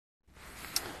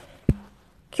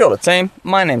Kia ora team,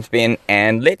 my name's Ben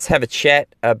and let's have a chat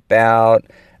about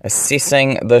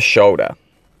assessing the shoulder.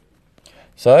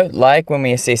 So, like when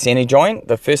we assess any joint,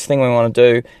 the first thing we want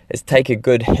to do is take a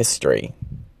good history.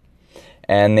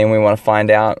 And then we want to find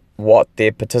out what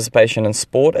their participation in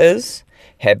sport is,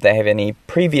 have they have any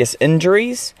previous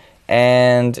injuries,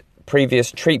 and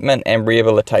previous treatment and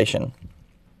rehabilitation.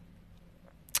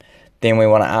 Then we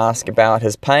want to ask about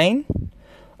his pain.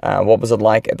 What was it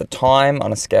like at the time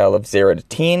on a scale of 0 to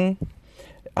 10?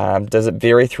 Does it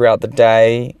vary throughout the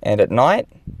day and at night?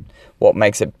 What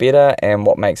makes it better and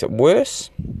what makes it worse?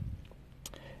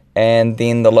 And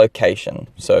then the location.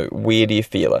 So where do you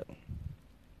feel it?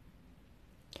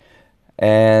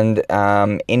 And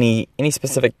any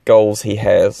specific goals he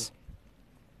has.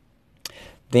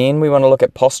 Then we want to look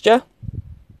at posture.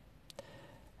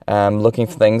 Looking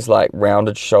for things like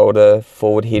rounded shoulder,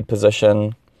 forward head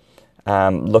position.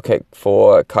 Looking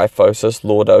for kyphosis,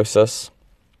 lordosis.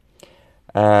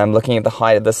 Looking at the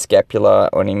height of the scapula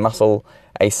or any muscle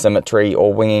asymmetry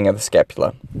or winging of the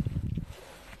scapula.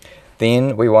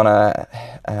 Then we want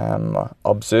to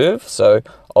observe, so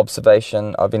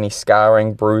observation of any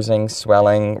scarring, bruising,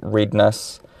 swelling,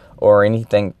 redness, or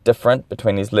anything different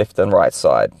between his left and right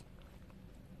side.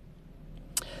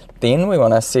 Then we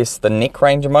want to assess the neck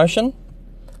range of motion,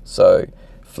 so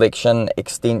flexion,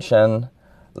 extension,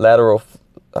 lateral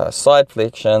side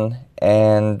flexion,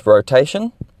 and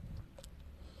rotation.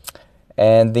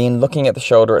 And then looking at the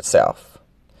shoulder itself,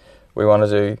 we want to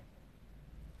do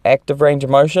active range of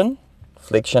motion,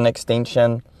 flexion,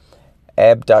 extension,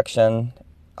 abduction,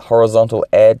 horizontal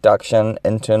adduction,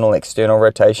 internal, external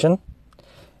rotation.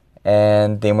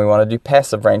 And then we want to do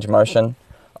passive range of motion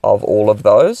of all of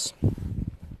those.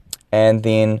 And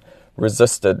then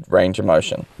resisted range of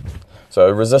motion. So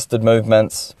resisted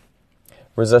movements,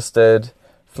 resisted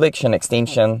flexion,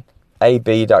 extension,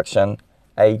 abduction,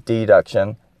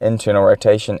 adduction, internal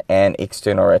rotation, and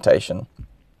external rotation.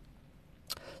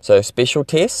 So special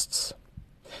tests,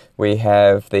 we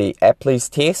have the Apley's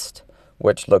test,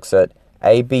 which looks at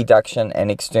abduction and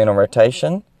external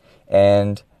rotation,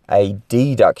 and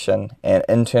adduction and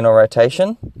internal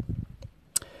rotation.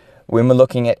 When we're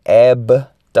looking at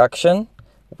abduction,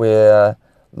 we're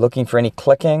looking for any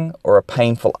clicking or a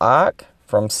painful arc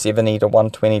from 70 to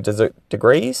 120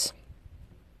 degrees.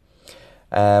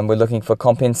 We're looking for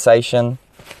compensation,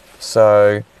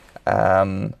 so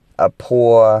a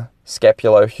poor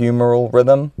scapulohumeral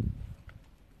rhythm.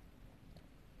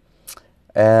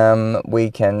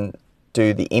 We can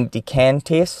do the empty can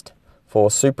test for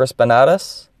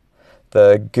supraspinatus,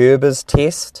 the Gerber's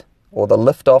test or the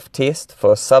lift-off test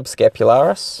for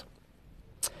subscapularis,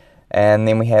 and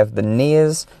then we have the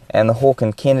Nares and the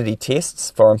Hawken-Kennedy tests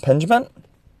for impingement.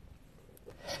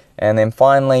 And then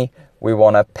finally, we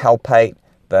want to palpate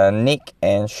the neck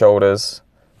and shoulders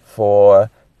for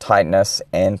tightness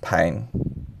and pain.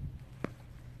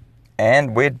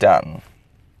 And we're done.